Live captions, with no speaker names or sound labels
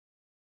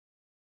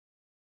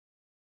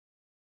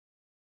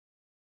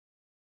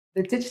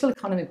The Digital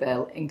Economy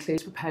Bill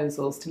includes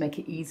proposals to make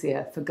it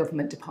easier for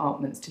government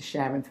departments to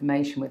share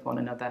information with one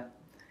another.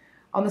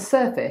 On the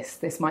surface,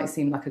 this might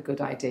seem like a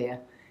good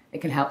idea.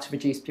 It can help to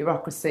reduce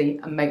bureaucracy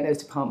and make those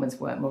departments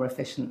work more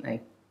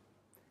efficiently.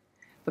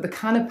 But the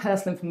kind of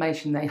personal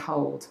information they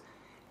hold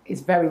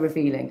is very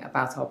revealing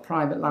about our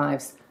private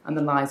lives and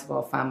the lives of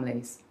our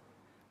families.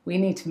 We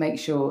need to make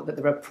sure that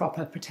there are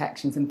proper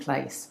protections in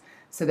place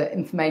so that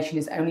information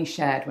is only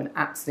shared when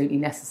absolutely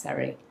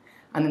necessary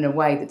and in a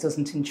way that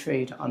doesn't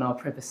intrude on our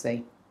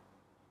privacy.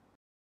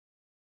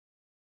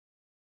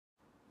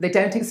 They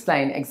don't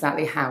explain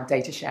exactly how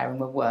data sharing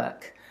will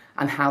work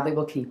and how they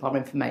will keep our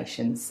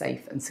information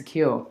safe and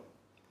secure.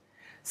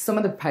 Some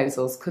of the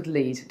proposals could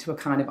lead to a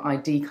kind of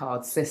ID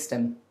card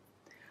system.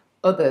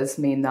 Others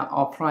mean that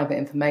our private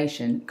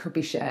information could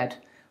be shared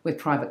with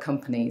private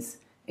companies,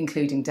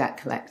 including debt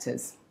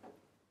collectors.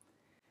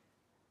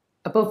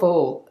 Above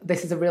all,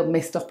 this is a real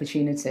missed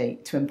opportunity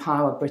to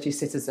empower British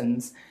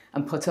citizens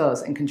and put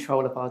us in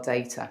control of our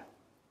data.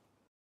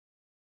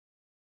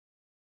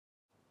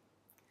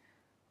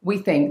 We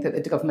think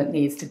that the government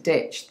needs to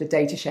ditch the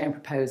data sharing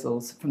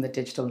proposals from the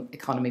Digital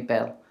Economy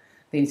Bill.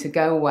 They need to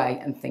go away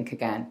and think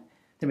again.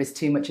 There is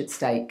too much at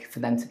stake for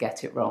them to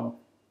get it wrong.